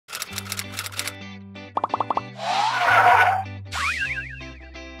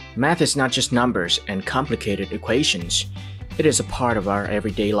Math is not just numbers and complicated equations. It is a part of our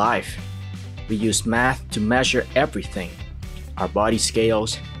everyday life. We use math to measure everything. Our body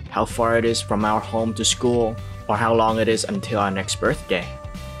scales, how far it is from our home to school, or how long it is until our next birthday.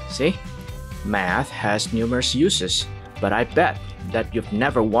 See? Math has numerous uses, but I bet that you've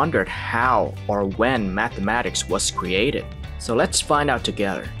never wondered how or when mathematics was created. So let's find out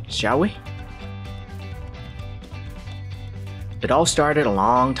together, shall we? It all started a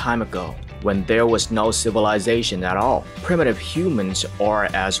long time ago, when there was no civilization at all. Primitive humans,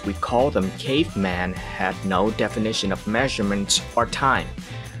 or as we call them, cavemen, had no definition of measurements or time.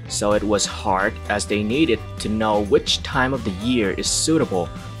 So it was hard, as they needed to know which time of the year is suitable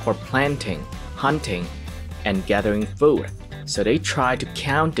for planting, hunting, and gathering food. So they tried to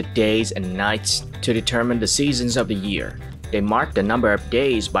count the days and nights to determine the seasons of the year. They marked the number of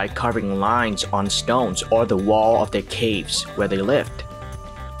days by carving lines on stones or the wall of their caves where they lived.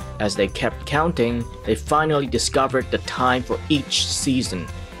 As they kept counting, they finally discovered the time for each season: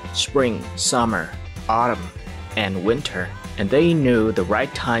 spring, summer, autumn, and winter. And they knew the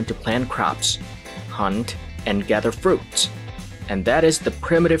right time to plant crops, hunt, and gather fruits. And that is the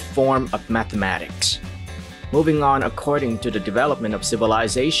primitive form of mathematics. Moving on, according to the development of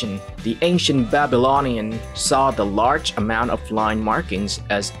civilization, the ancient Babylonians saw the large amount of line markings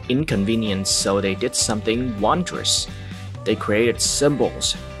as inconvenience, so they did something wondrous. They created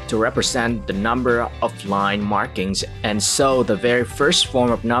symbols to represent the number of line markings, and so the very first form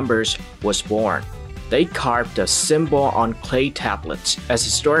of numbers was born. They carved a symbol on clay tablets, as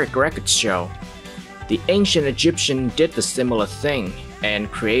historic records show. The ancient Egyptians did the similar thing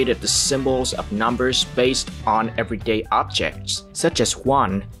and created the symbols of numbers based on everyday objects, such as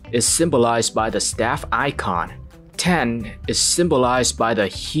 1 is symbolized by the staff icon, 10 is symbolized by the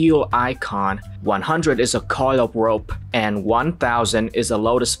heel icon, 100 is a coil of rope, and 1000 is a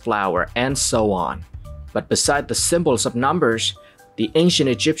lotus flower, and so on. But beside the symbols of numbers, the ancient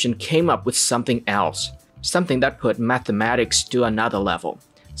Egyptian came up with something else, something that put mathematics to another level,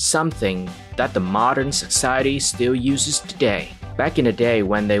 something that the modern society still uses today. Back in the day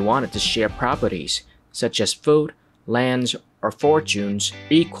when they wanted to share properties, such as food, lands, or fortunes,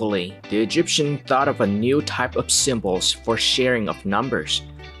 equally, the Egyptian thought of a new type of symbols for sharing of numbers.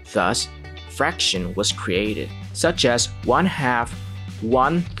 Thus, fraction was created, such as 1/2,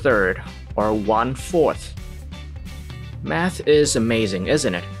 1/3, or 1/4. Math is amazing,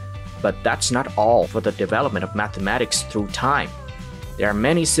 isn't it? But that's not all for the development of mathematics through time. There are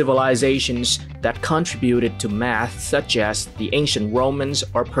many civilizations that contributed to math, such as the ancient Romans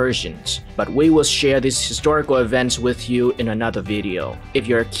or Persians. But we will share these historical events with you in another video. If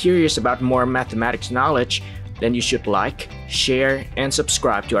you're curious about more mathematics knowledge, then you should like, share, and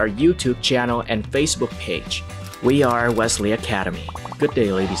subscribe to our YouTube channel and Facebook page. We are Wesley Academy. Good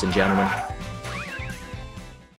day, ladies and gentlemen.